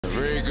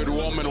good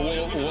warm and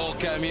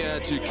welcome here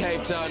to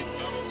Cape Town.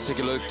 Take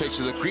a look at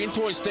pictures of Green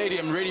Toy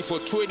Stadium ready for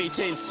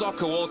 2010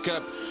 Soccer World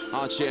Cup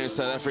out here in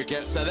South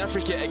Africa. South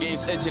Africa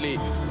against Italy.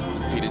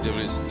 Peter de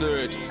Villiers'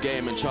 third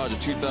game in charge of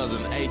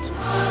 2008.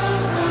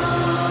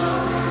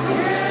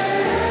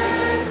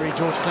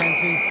 George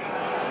Clancy.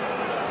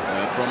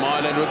 From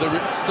Ireland with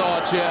the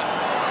start here.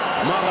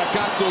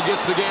 Marakato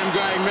gets the game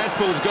going.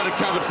 Matfield's got it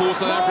covered for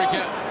South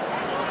Africa.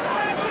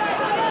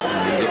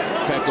 And the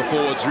pack of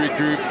forwards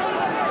regroup.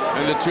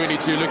 And the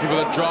 22 looking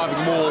for the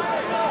driving maul.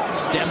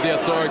 Stamp the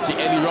authority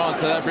early round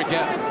South Africa.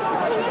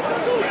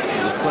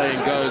 As the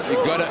saying goes,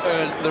 you've got to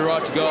earn the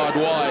right to go out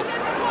wide.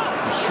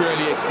 You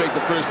surely expect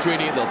the first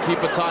 20. They'll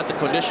keep it tight, the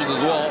conditions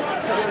as well.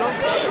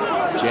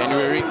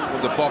 January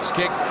with the box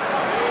kick.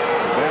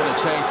 Werner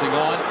chasing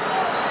on.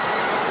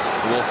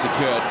 Well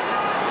secured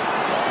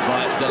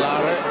by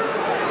Delare.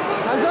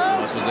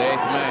 This was the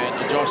 8th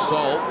man, Josh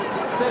Sol.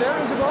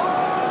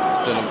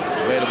 Still it's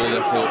available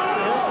there for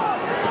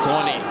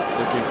Baconi,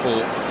 looking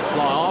for his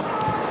fly off.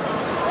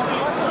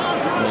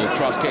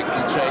 Cross kick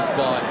and chased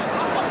by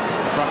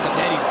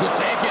Prakateti. Good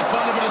take, he's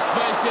found a bit of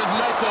space. Here's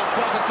Meto,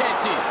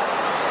 Prakateti.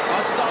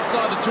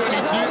 Outside the 22,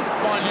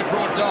 finally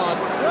brought down.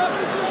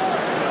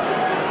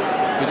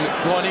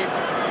 Baconi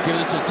gives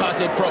it to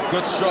Tate Prop.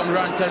 Good strong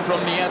run came from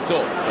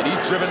Nieto. And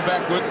he's driven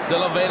backwards,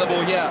 still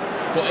available here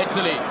for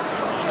Italy.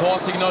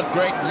 Passing not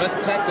great,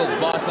 missed tackles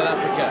by South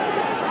Africa.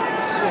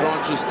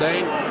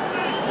 Frankenstein,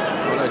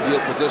 an ideal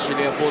position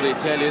here for the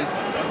Italians.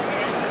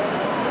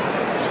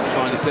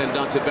 Trying to send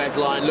down to back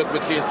line. Look,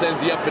 McLean sends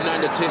the up and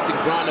under, testing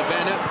Brian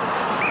Banner.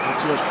 Not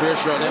too much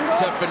pressure on him.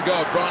 Tap and go,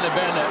 Brian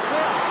Banner.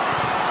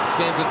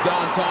 Sends it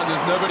downtown,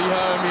 there's nobody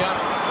home here.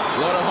 A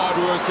lot of hard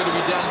work is going to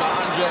be done by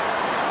Andre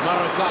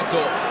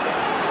Marakato.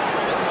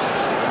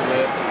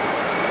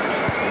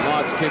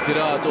 Large kick it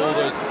out to all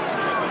those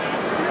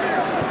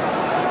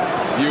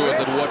viewers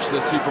that watch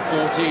the Super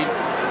 14.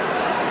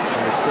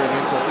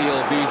 Experimental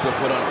ELVs were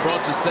put on.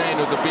 Frankenstein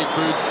with the big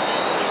boots.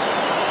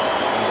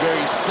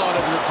 Very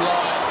solid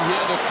reply.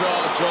 Hear the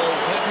crowd, Joel.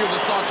 Happy with the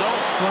start, Joel?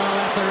 Well,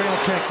 that's a real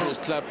kick. His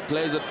club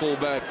plays at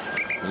fullback.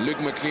 Luke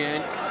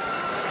McLean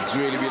has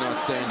really been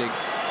outstanding.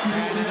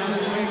 And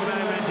another big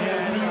moment here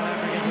in South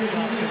Africa this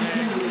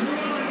afternoon.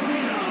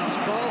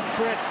 Schalk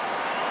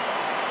Brits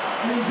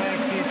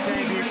makes his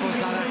debut for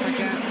South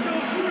Africa.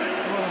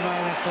 What a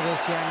moment for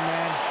this young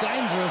man.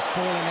 Dangerous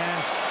ball in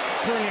hand.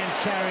 Brilliant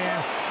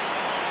carrier.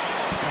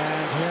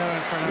 And here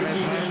in front of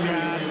his home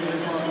crowd.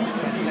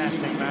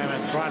 Fantastic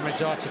moments. Brian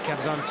Majority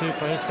comes on too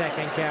for his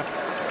second cap.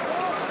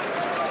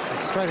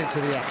 And straight into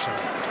the action.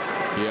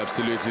 Yeah,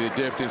 absolutely. The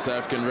depth in South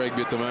African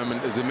rugby at the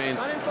moment is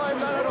immense. If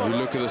you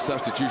look at the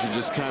substitution,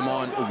 just came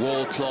on.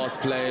 World-class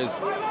players.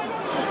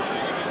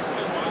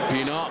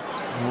 Pina,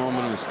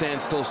 moment of the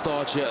standstill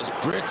start here as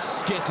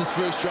Brits gets his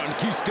first run.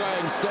 Keeps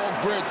going.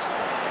 Schalk Brits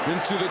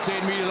into the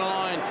 10-meter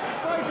line.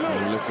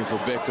 And looking for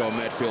Becker on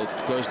Matfield.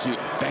 Goes to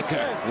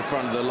Becker, the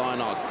front of the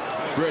line out.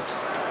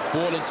 Brits,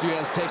 ball in 2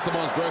 hands, takes the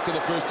Mons broken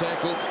the first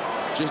tackle,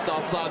 just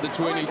outside the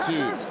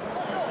 22.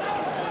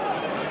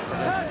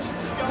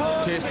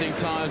 Testing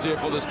times here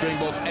for the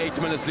Springboks.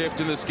 8 minutes left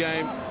in this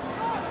game.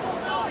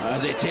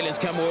 As the Italians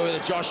come away with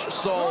a Josh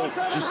Sol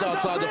just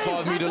outside the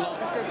 5-meter line.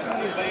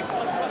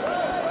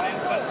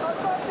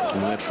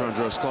 In that front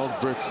row, Schalk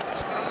Brits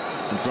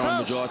and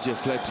Brian Majority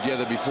have played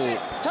together before.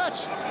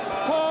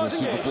 The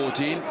Super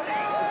 14.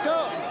 Let's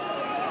go.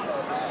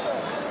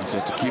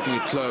 Just keeping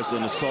it close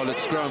and a solid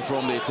scrum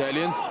from the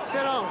Italians.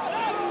 Stay down.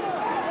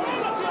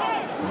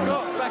 Let's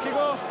go. Back you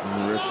go.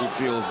 And the referee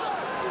feels.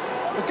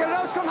 Let's get it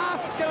out. Scrum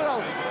half. Get it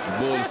out.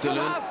 The ball is still in.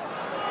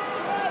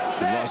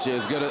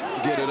 Vasquez got to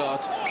get it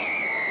out.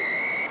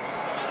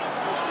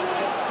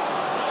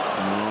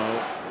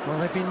 No. Well,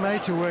 they've been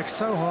made to work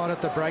so hard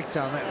at the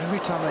breakdown that every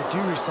time they do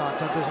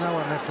recycle it, there's no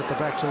one left at the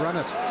back to run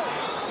it.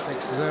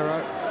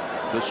 6-0.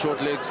 The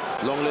short legs,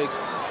 long legs,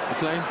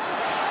 McLean.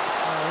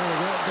 Oh, there we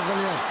go, de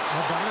Villiers.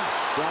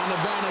 Brian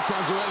Abana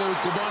comes away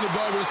with Tabani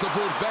Bowie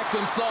support back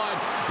inside.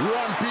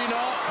 Juan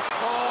Pina.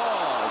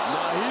 Oh,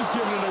 now he's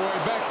giving it away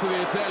back to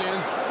the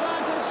Italians.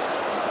 Advantage.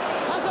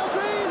 Hands out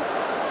green.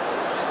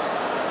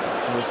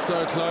 It was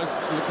so close.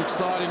 Looked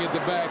exciting at the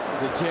back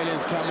as the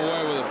Italians come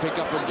away with a pick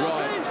up and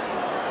drive.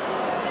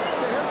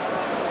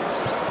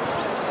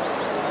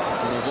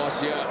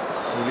 Novosia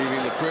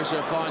relieving the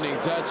pressure, finding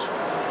touch.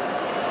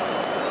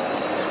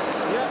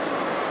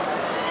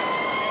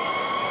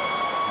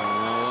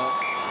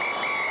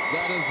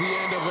 That is the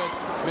end of it.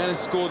 Managed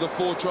to score the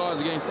 4 tries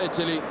against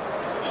Italy.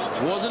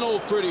 Wasn't all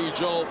pretty,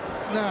 Joel.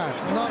 No,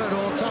 not at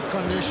all. Tough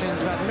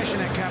conditions, but mission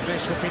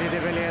accomplished for Peter de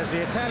Villiers.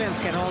 The Italians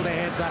can hold their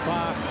heads up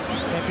high.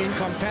 They've been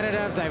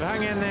competitive. They've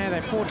hung in there.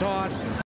 They've fought hard.